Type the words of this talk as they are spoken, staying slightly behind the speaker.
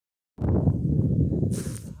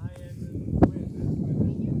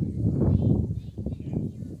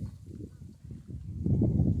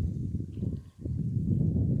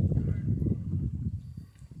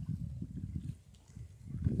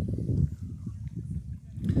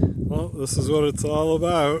Well, this is what it's all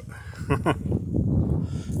about.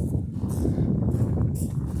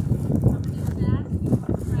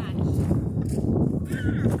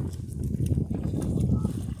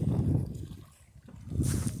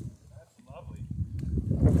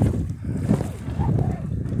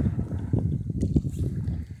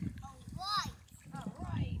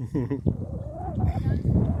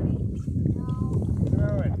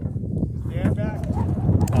 Stand back.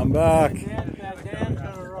 I'm back.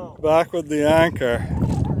 Back with the anchor.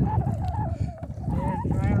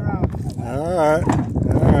 Alright,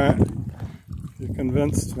 alright. You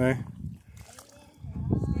convinced me.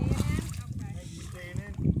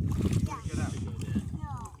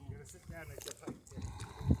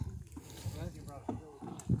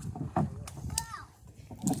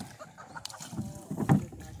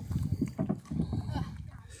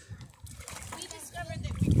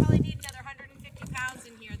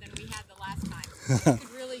 You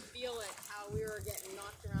could really feel it, how we were getting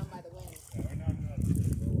knocked around by the wind.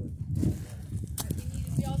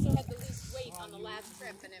 We also had the least weight on the last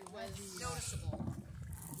trip, and it was noticeable.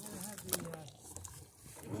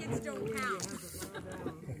 The kids don't count.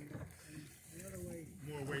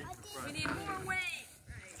 More weight. We need more weight.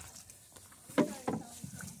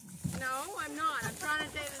 No, I'm not. I'm trying to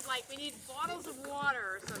say this like we need bottles of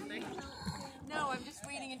water or something. No, I'm just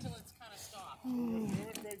waiting until it's kind of stopped.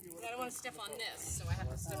 I don't want to step on this, so I have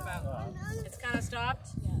to step out. It's kind of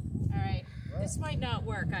stopped? Yeah. All right. This might not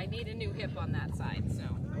work. I need a new hip on that side, so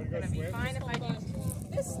I'm going to be fine if I do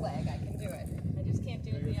this leg. I can do it. I just can't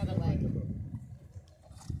do the other leg.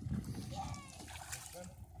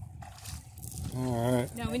 All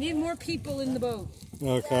right. Now we need more people in the boat.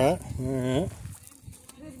 Okay. All right.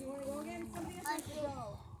 Do you want to go again? Somebody else has to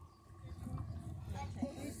go.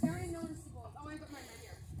 It was very noticeable. Oh, I got mine right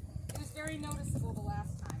here. It was very noticeable the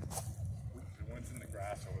last time. The one's in the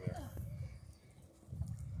grass over there.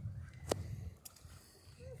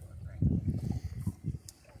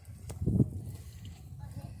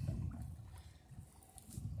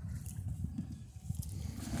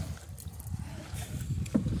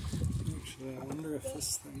 Actually, I wonder if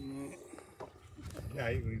this thing might... Yeah,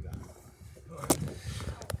 you can leave that.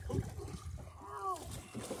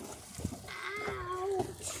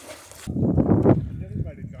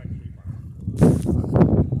 Everybody's on camera.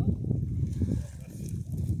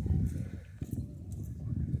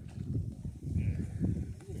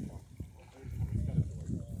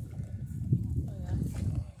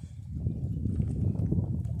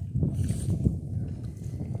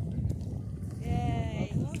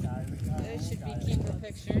 Yay. Those should be keeper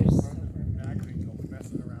pictures.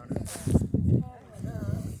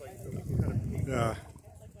 Yeah.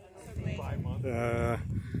 Yeah.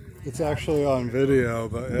 It's actually on video,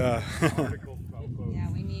 but yeah. Yeah,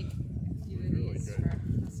 we need a few of these for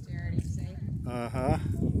posterity's sake. Uh-huh.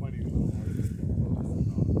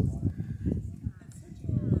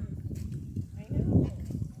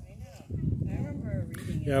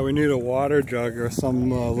 Yeah, we need a water jug or some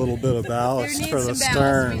little bit of ballast for the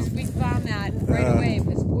stern. We found that right away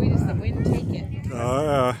because boy does the wind take it. Oh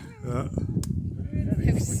yeah, yeah.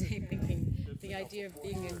 I was thinking the idea of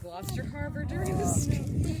being in Gloucester Harbor during this.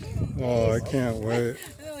 Oh, I can't wait.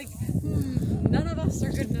 They're like, none of us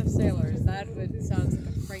are good enough sailors. That would sound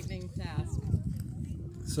like a frightening task.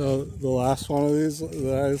 So the last one of these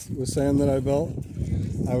that I was saying that I built,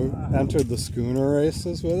 I entered the schooner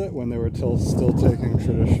races with it when they were still taking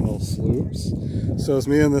traditional sloops. So it was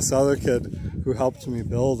me and this other kid who helped me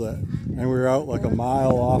build it, and we were out like a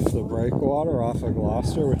mile off the breakwater off of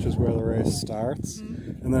Gloucester, which is where the race starts,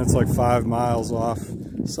 and then it's like 5 miles off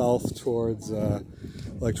south towards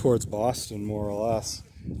towards Boston, more or less.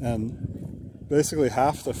 And basically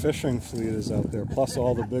half the fishing fleet is out there, plus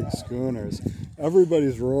all the big schooners.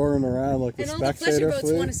 Everybody's roaring around like the spectator fleet. And all the pleasure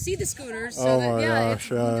boats want to see the schooners, so we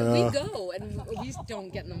go, and we don't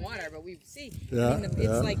get in the water, but we see. Yeah, I mean,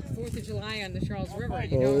 it's like 4th of July on the Charles River,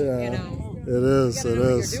 you know. It is, you gotta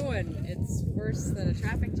know what you're doing. It's worse than a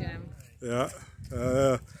traffic jam. Yeah,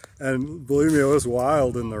 and believe me, it was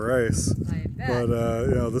wild in the race. I bet. But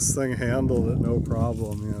you know, this thing handled it no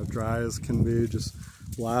problem. You know, dry as can be, just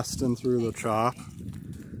blasting through the chop.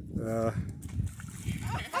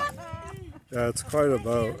 Yeah, it's quite a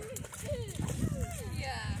boat.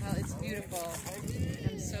 Yeah, well, it's beautiful.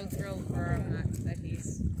 I'm so thrilled for Max that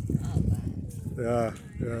he's up. Yeah.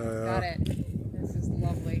 Got it. This is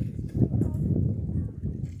lovely.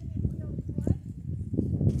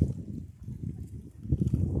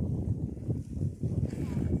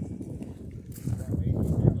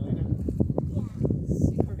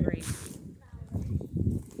 Super great.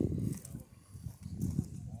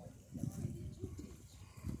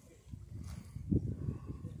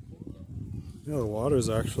 Yeah, the water's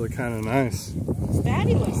actually kind of nice. It's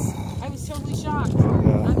fabulous. I was totally shocked.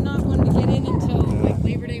 Yeah. I'm not one to get in until like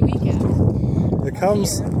Labor Day weekend. It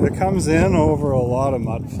comes in over a lot of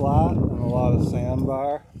mud flat and a lot of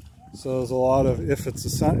sandbar. So there's a lot of, if the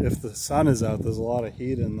sun is out, there's a lot of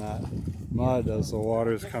heat in that mud as the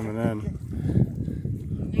water's coming in.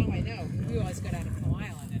 Now I know. We always got out of Plum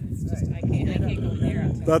Island, and it's just I can't go in there.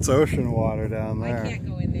 That's ocean water down there. I can't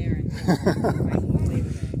go in there until Labor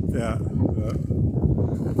Day. Yeah.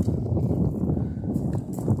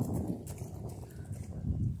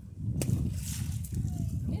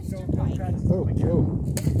 Mr. Pike, Oh.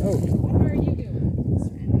 what are you doing?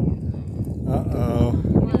 Uh-oh.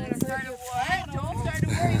 You want to start a what? Don't start a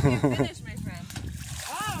war. You can't finish, my friend.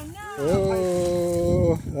 Oh no!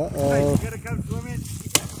 Oh. Uh-oh. You gotta come swimming.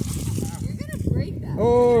 You're gonna break that.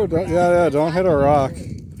 Oh, don't hit a rock.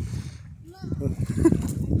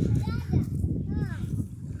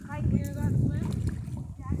 Pike, you know that swim?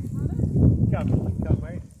 Jack's brother? Come,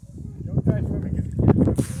 wait. Don't try swimming. You don't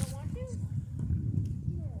want to? It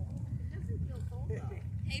doesn't feel cold though.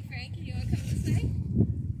 Hey Frank, you want to come this way?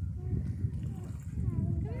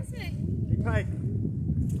 Come this way. Hey, Pike.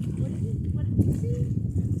 What did you see?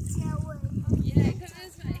 Yeah, come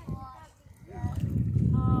this way.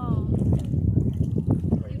 Oh.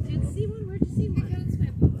 You did see one? Where'd you see one? Come this way.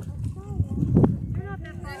 You're not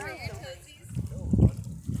that far Hurt out. your toesies.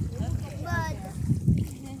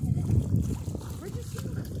 Where'd you see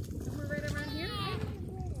one? Somewhere right around here?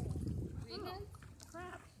 Green one?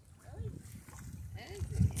 Crap. Really?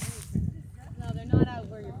 No, they're not out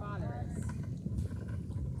where your father is. You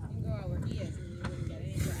can go out where he is and you wouldn't get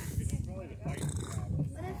any grass.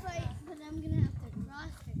 But I'm gonna have to cross the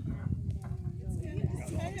cat.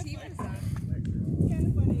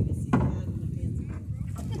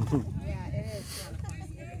 Yeah, it is.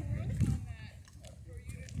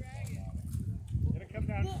 You gotta come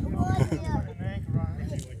down. Yeah. Put an anchor on it.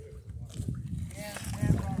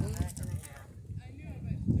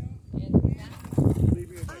 Leave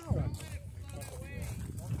me a big truck.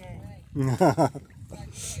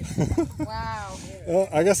 Wow. Well,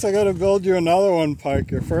 I guess I gotta build you another one,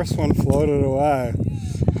 Pike. Your first one floated away.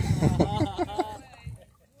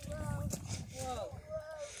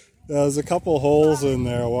 There's a couple holes in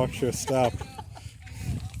there. Watch your step.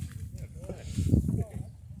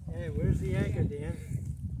 Hey, where's the anchor, Dan?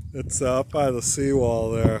 It's up by the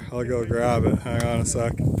seawall there. I'll go grab it. Hang on a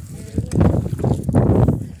sec.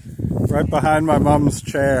 Right behind my mom's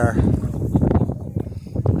chair.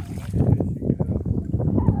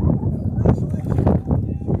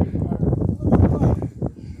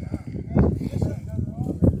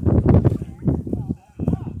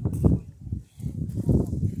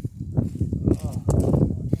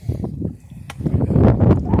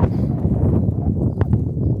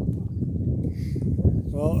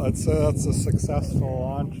 Well, I'd say that's a successful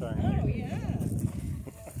launching. Oh, yeah.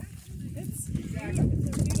 It's a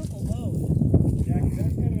beautiful boat. Jack, is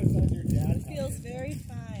that kind of a sign your dad? It feels very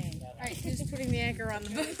fine. All right, who's putting the anchor on the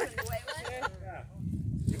boat?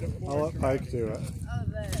 I'll let Pike do it,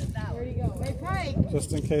 Where do you go? Hey, Pike,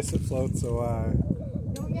 just in case it floats away.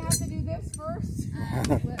 don't you have to do this first?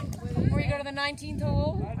 Before you go to the 19th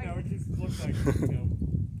hole? I know, it just looks like, it's that kind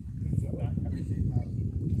of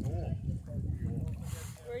hole.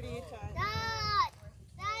 Where do you tie? Dad,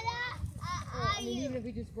 I mean, even if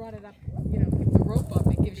we just brought it up, you know, keep the rope up,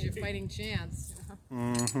 it gives you a fighting chance.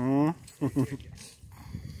 Mm-hmm.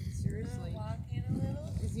 Seriously.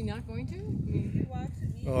 Is he not going to? I mean,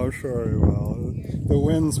 Oh, I'm sure he will. The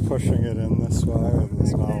wind's pushing it in this way, and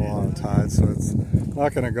there's not a lot of tide, so it's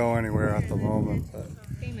not going to go anywhere at the moment. But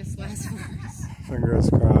famous last words. fingers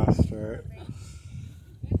crossed, right?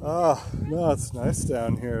 Oh, no, it's nice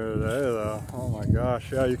down here today, though. Oh my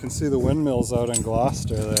gosh, yeah, you can see the windmills out in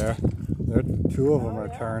Gloucester there. Two of them are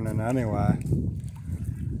turning anyway.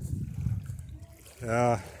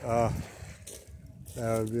 Yeah, yeah,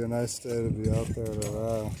 it would be a nice day to be out there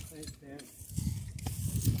today. Thanks, Dan.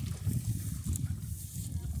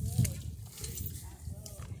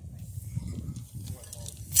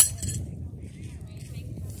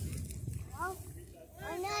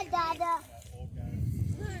 I'm not Dada.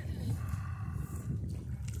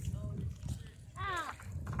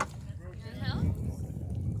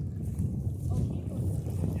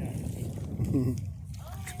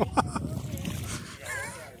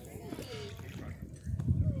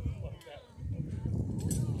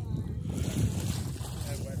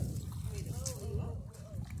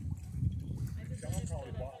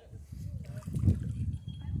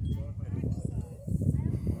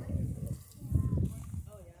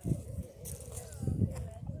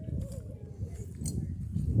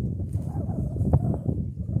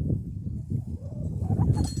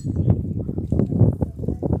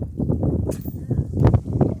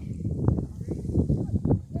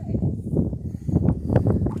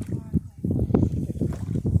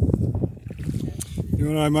 You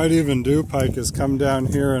know what I might even do, Pike, is come down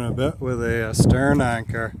here in a bit with a stern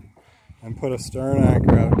anchor and put a stern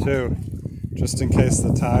anchor out too, just in case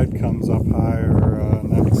the tide comes up higher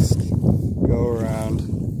next go around.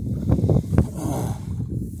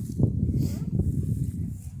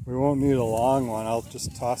 We won't need a long one. I'll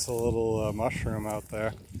just toss a little mushroom out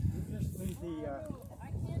there. Just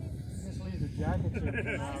leave the jackets in for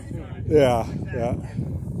now too. Yeah, yeah.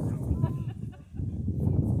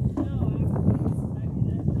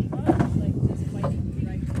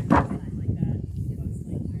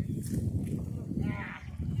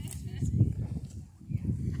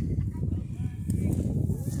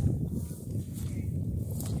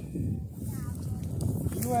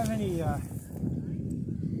 Do you have any, even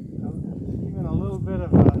a little bit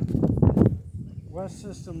of West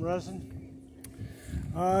System resin?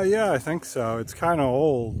 Yeah, I think so. It's kind of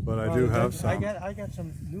old, but I do have some. I got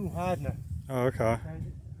some new hardener. Oh, okay.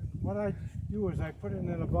 And what I do is I put it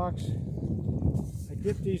in a box. I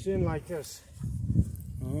dip these in like this.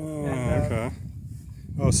 Oh, And, okay.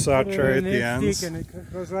 Oh, saturate the ends. And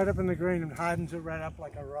it goes right up in the grain and hardens it right up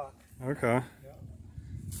like a rock. Okay.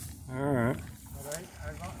 Yeah. All right. But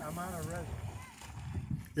I'm out of resin.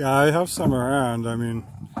 Yeah, I have some around. I mean,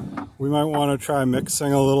 we might want to try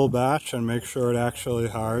mixing a little batch and make sure it actually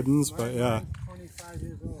hardens, but yeah. I'm 25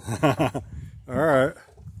 years old. All right.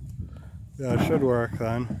 Yeah, it should work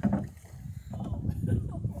then.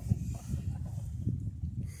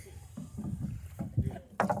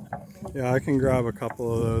 Yeah, I can grab a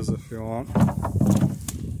couple of those if you want.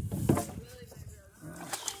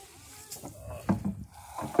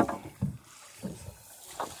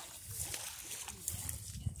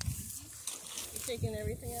 Taking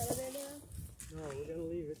everything out of there now? No, we're going to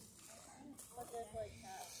leave it.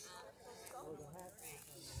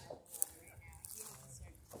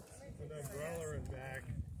 An umbrella and bag.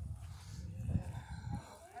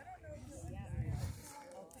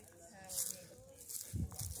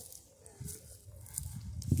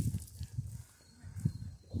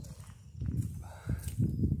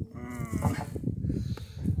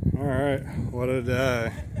 All right, what a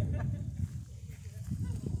day.